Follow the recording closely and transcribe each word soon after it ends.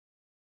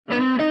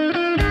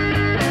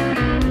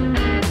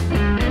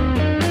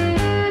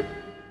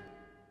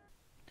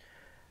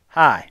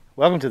Hi,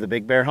 welcome to the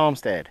Big Bear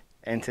Homestead,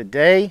 and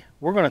today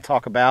we're going to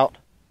talk about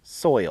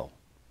soil.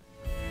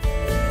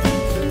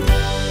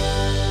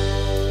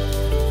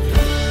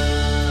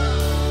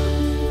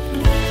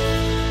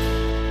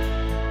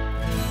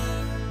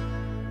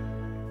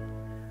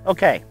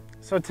 Okay,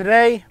 so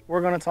today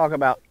we're going to talk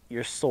about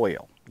your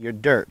soil, your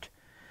dirt.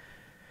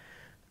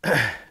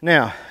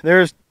 Now,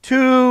 there's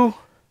two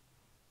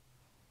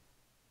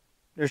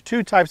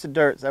types of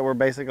dirt that we're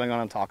basically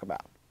going to talk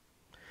about.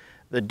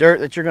 The dirt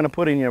that you're going to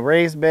put in your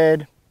raised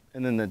bed,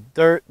 and then the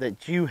dirt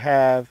that you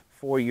have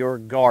for your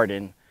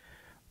garden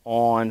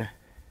on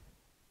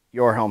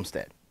your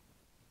homestead.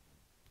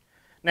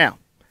 Now,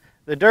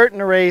 the dirt in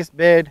the raised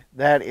bed,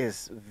 that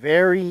is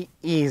very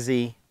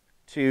easy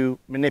to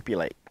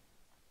manipulate.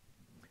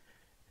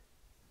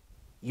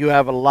 You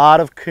have a lot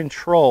of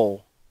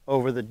control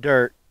over the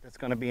dirt that's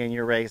going to be in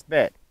your raised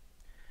bed.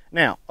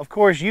 Now, of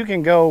course, you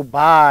can go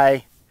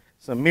buy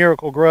some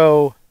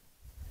Miracle-Gro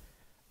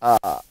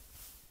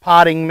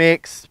potting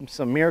mix,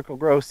 some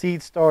Miracle-Gro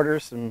seed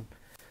starters,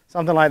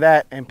 something like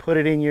that, and put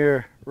it in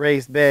your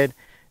raised bed,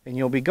 and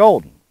you'll be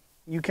golden.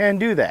 You can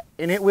do that,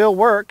 and it will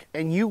work,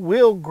 and you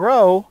will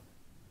grow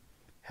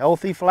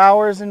healthy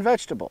flowers and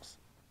vegetables.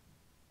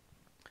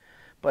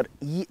 But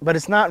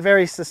it's not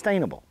very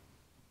sustainable,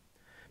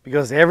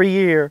 because every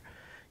year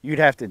you'd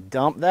have to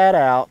dump that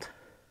out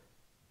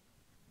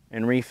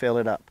and refill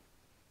it up.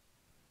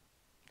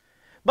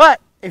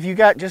 But if you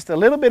got just a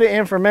little bit of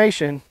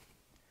information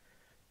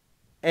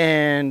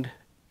and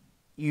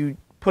you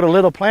put a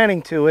little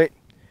planning to it,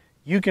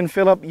 you can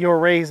fill up your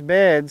raised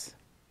beds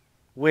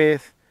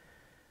with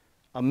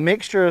a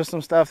mixture of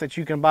some stuff that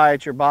you can buy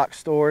at your box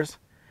stores,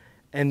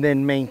 and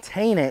then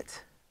maintain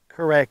it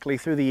correctly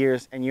through the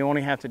years, and you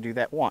only have to do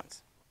that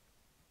once.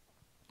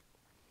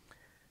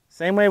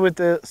 Same way with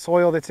the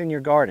soil that's in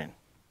your garden.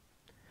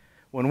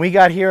 When we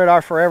got here at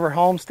our Forever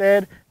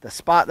Homestead, the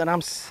spot that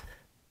I'm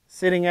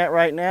sitting at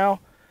right now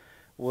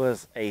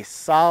was a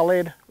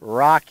solid,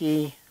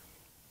 rocky,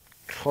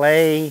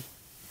 clay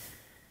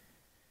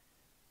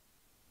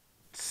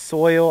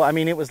soil. I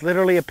mean, it was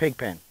literally a pig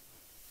pen.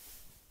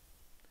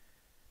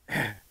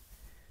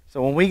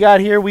 So when we got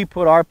here, we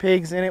put our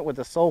pigs in it with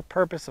the sole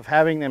purpose of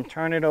having them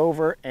turn it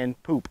over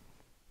and poop.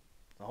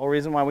 The whole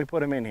reason why we put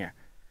them in here.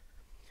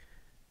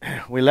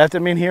 We left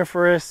them in here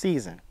for a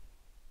season.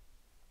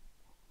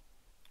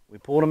 We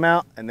pulled them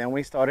out, and then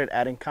we started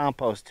adding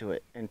compost to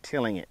it and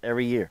tilling it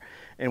every year.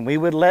 And we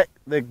would let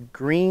the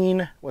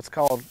green, what's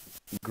called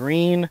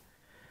green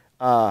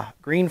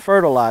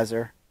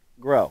fertilizer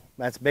grow.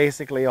 That's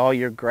basically all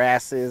your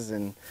grasses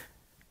and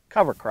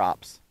cover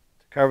crops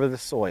to cover the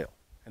soil.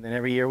 And then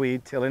every year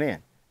we'd till it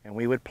in, and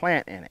we would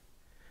plant in it.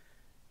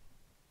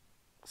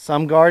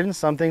 Some gardens,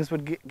 some things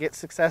would get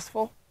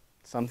successful,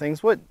 some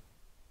things wouldn't.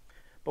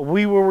 But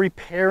we were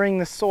repairing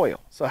the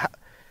soil.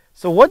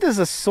 So what does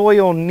a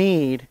soil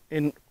need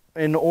in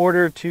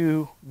order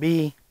to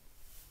be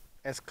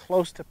as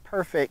close to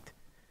perfect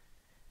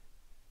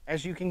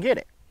as you can get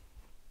it?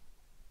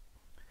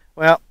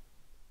 Well,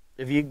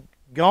 if you've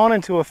gone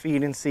into a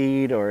feed and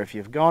seed, or if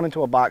you've gone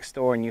into a box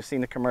store and you've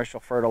seen the commercial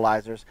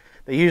fertilizers,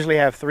 they usually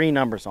have 3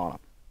 numbers on them,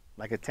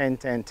 like a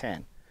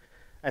 10-10-10.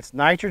 That's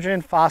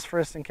nitrogen,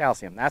 phosphorus, and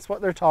calcium. That's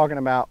what they're talking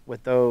about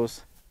with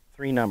those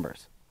 3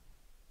 numbers.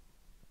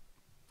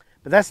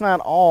 But that's not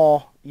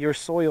all your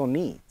soil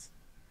needs.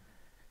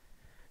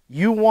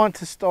 You want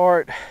to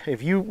start,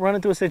 if you run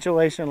into a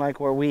situation like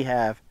where we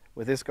have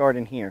with this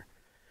garden here,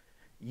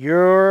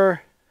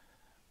 your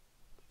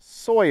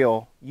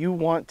soil, you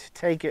want to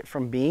take it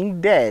from being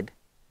dead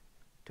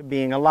to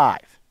being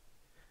alive.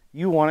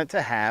 You want it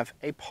to have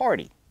a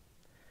party.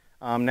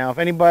 Now,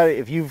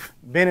 if you've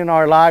been in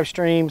our live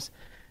streams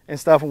and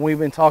stuff when we've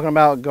been talking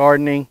about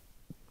gardening,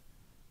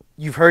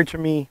 you've heard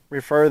me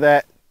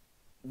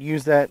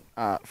use that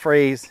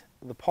phrase,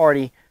 the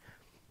party,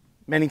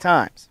 many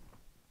times.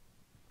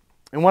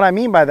 And what I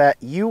mean by that,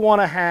 you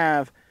want to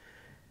have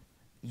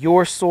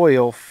your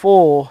soil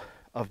full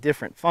of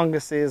different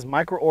funguses,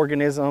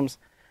 microorganisms,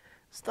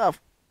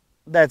 stuff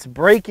that's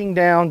breaking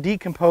down,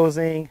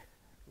 decomposing,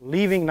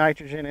 leaving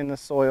nitrogen in the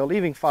soil,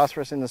 leaving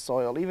phosphorus in the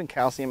soil, leaving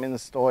calcium in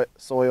the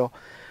soil,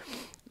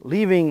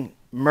 leaving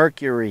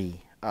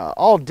mercury,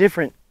 all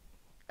different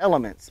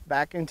elements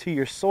back into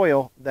your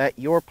soil that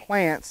your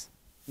plants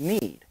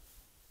need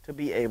to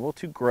be able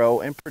to grow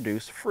and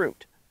produce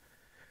fruit.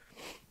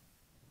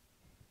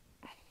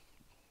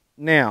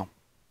 Now,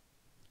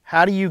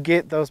 how do you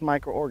get those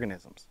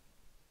microorganisms?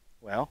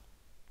 Well,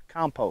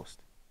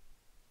 compost.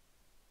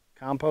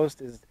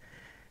 Compost is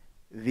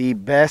the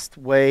best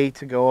way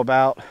to go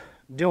about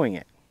doing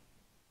it.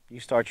 You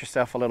start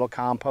yourself a little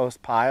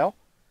compost pile,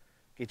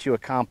 get you a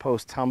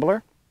compost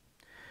tumbler,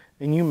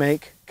 and you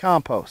make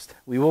compost.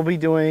 We will be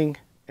doing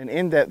an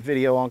in-depth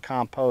video on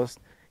compost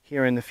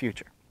here in the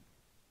future.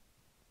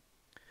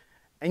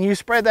 And you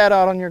spread that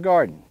out on your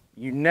garden.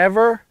 You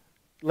never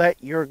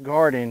let your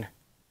garden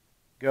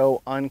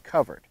go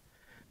uncovered,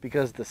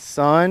 because the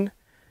sun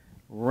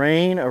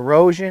Rain,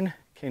 erosion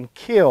can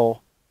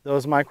kill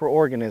those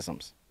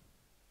microorganisms.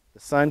 The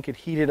sun could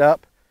heat it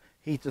up,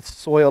 heat the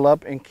soil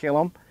up and kill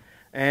them,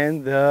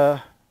 and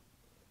the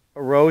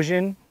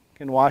erosion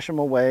can wash them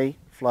away,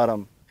 flood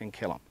them, and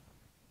kill them.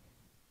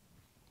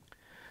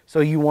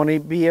 So you want to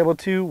be able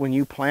to, when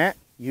you plant,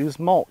 use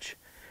mulch.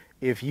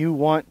 If you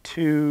want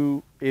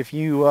to, in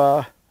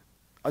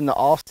the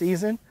off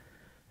season,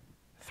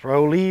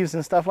 throw leaves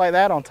and stuff like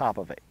that on top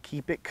of it.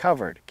 Keep it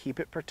covered, keep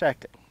it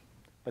protected.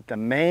 But the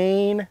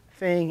main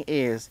thing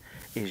is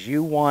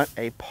you want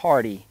a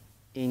party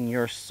in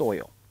your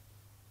soil.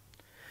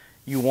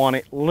 You want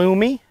it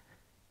loomy,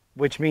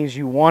 which means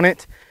you want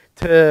it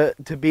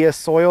to be a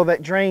soil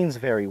that drains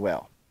very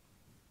well.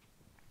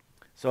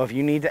 So if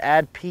you need to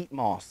add peat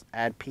moss,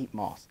 add peat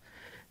moss.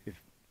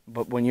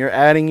 But when you're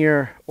adding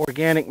your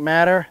organic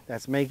matter,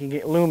 that's making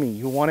it loomy.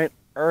 You want it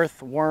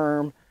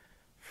earthworm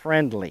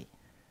friendly.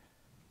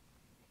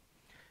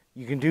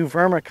 You can do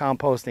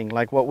vermicomposting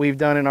like what we've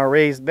done in our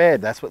raised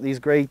bed. That's what these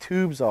gray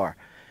tubes are.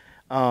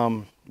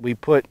 We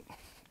put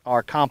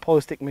our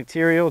composting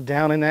material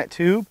down in that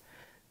tube.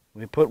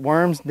 We put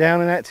worms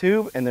down in that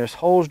tube, and there's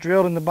holes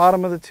drilled in the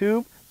bottom of the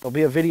tube. There'll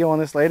be a video on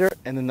this later,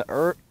 and then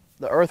the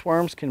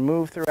earthworms can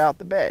move throughout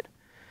the bed.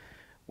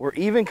 We're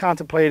even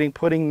contemplating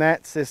putting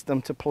that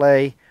system to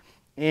play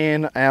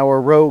in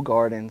our row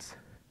gardens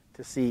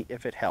to see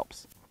if it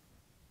helps.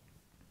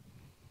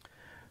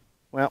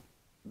 Well,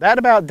 that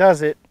about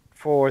does it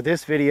for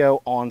this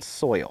video on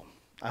soil.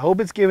 I hope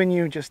it's given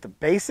you just the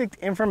basic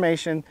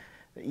information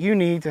that you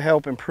need to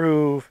help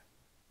improve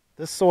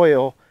the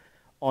soil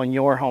on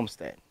your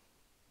homestead.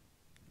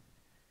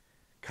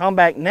 Come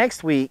back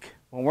next week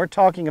when we're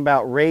talking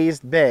about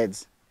raised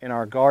beds in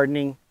our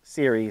gardening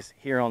series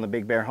here on the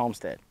Big Bear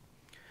Homestead.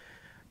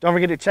 Don't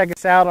forget to check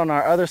us out on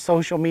our other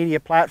social media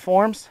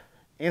platforms,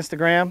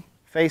 Instagram,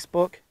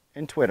 Facebook,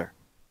 and Twitter.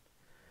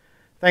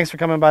 Thanks for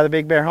coming by the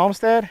Big Bear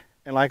Homestead,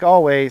 and like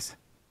always,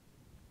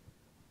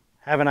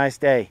 have a nice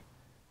day.